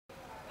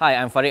Hi,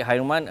 I'm Fariqe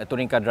Hairuman, a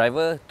touring car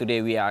driver.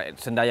 Today we are at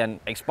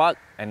Sendayan X Park,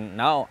 and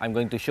now I'm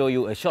going to show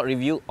you a short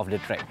review of the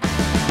track.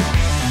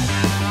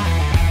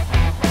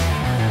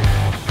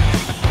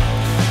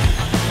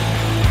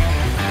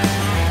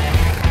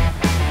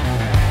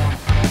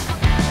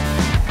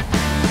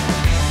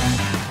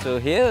 So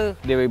here,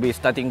 there will be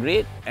starting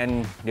grid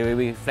and there will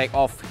be flag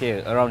off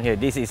here, around here.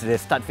 This is the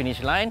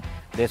start-finish line.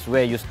 That's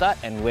where you start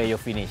and where you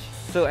finish.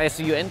 So as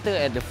you enter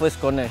at the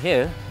first corner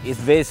here, it's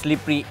very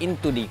slippery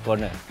into the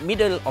corner.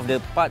 Middle of the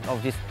part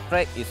of this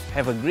track is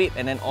have a grip,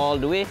 and then all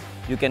the way,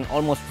 you can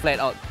almost flat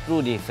out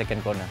through the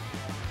second corner.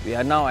 We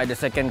are now at the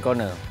second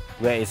corner,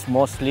 where it's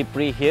more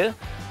slippery here,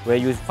 where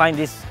you find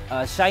this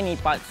shiny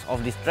parts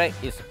of this track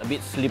is a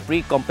bit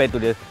slippery compared to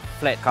the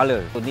flat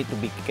color. So need to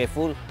be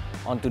careful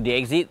onto the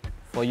exit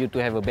for you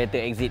to have a better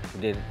exit to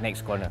the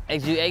next corner.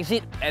 As you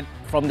exit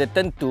from the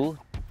turn 2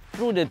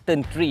 through the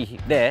turn 3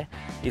 there,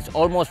 it's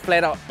almost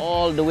flat out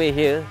all the way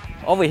here.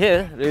 Over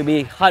here, it will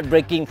be hard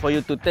braking for you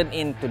to turn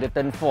into the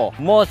turn 4.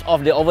 Most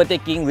of the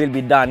overtaking will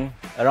be done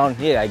around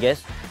here, I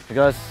guess,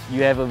 because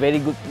you have a very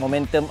good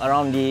momentum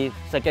around the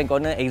second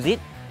corner exit,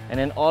 and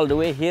then all the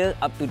way here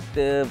up to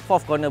the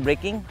fourth corner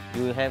braking,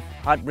 you have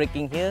hard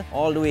braking here,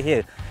 all the way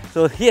here.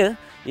 So here,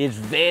 it's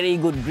very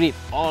good grip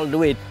all the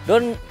way.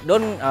 Don't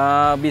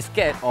be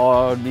scared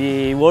or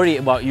be worried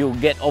about you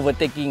get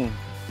overtaking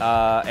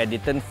at the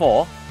turn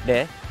 4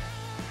 there.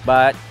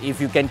 But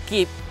if you can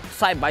keep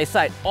side by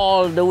side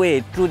all the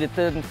way through the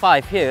turn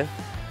 5 here,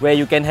 where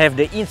you can have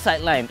the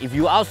inside line. If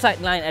you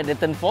outside line at the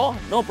turn 4,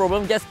 no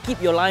problem, just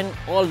keep your line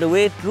all the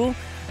way through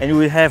and you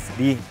will have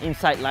the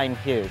inside line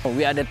here.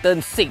 We are the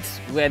turn 6,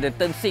 where the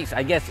turn 6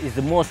 I guess is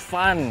the most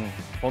fun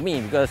for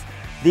me, because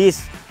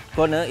this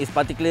corner is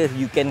particular,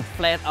 you can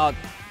flat out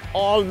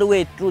all the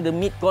way through the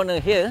mid corner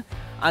here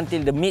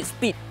until the mid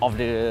speed of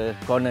the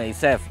corner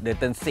itself, the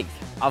turn 6.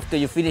 After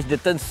you finish the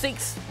turn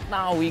 6,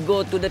 now we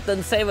go to the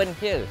turn 7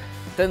 here.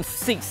 Turn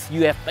 6,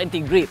 you have plenty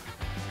grip.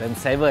 Turn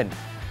 7,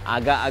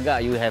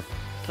 agak-agak you have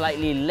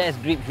slightly less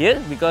grip here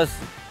because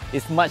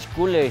it's much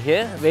cooler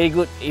here. Very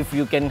good if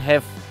you can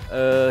have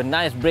a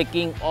nice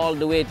braking all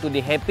the way to the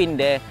hairpin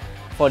there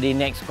for the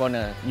next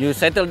corner. You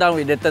settle down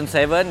with the turn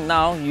 7,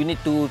 now you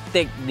need to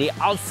take the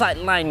outside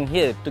line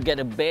here to get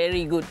a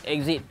very good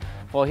exit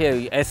for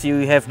here, as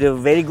you have the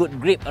very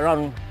good grip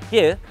around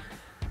here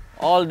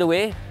all the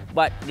way,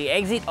 but the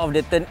exit of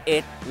the turn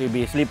 8 will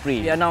be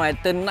slippery. We are now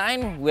at turn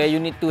 9, where you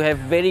need to have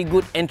very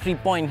good entry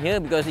point here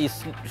because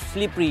it's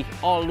slippery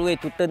all the way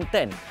to turn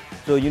 10.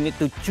 So you need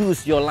to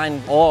choose your line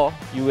or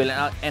you will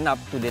end up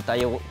to the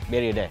tire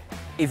barrier there.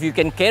 If you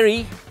can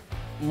carry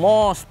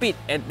more speed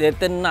at the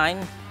turn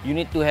 9, you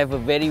need to have a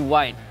very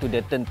wide to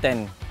the turn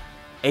 10,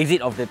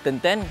 exit of the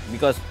turn 10,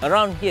 because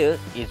around here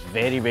is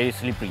very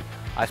slippery.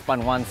 I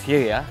spun once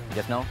here,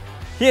 just now.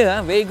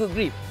 Here, very good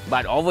grip,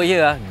 but over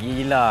here,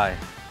 gila.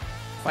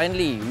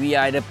 Finally, we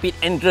are at the pit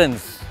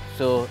entrance.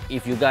 So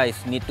if you guys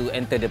need to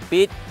enter the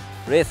pit,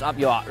 raise up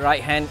your right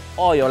hand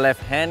or your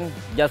left hand,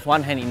 just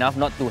one hand enough,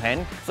 not two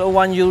hands. So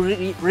once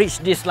you reach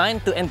this line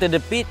to enter the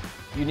pit,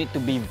 you need to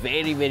be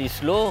very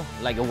slow,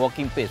 like a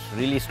walking pace,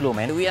 really slow,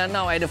 man. We are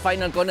now at the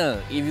final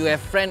corner. If you have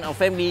friend or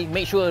family,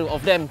 make sure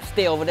of them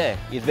stay over there.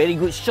 It's very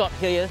good shot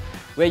here,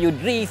 where you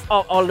drift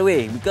out all the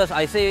way. Because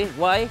I say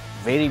why?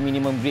 Very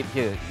minimum grip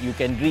here. You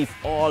can drift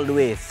all the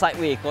way,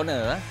 sideways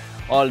corner,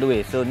 all the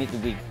way. So need to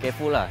be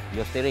careful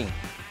your steering.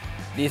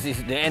 This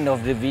is the end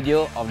of the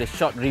video of the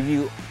short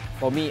review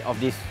for me of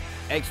this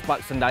X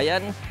Park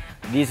Sendayan.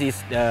 This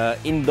is the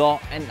indoor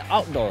and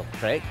outdoor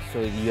track, so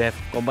you have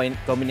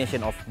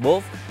combination of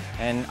both,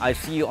 and I'll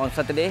see you on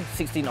Saturday,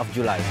 16th of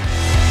July.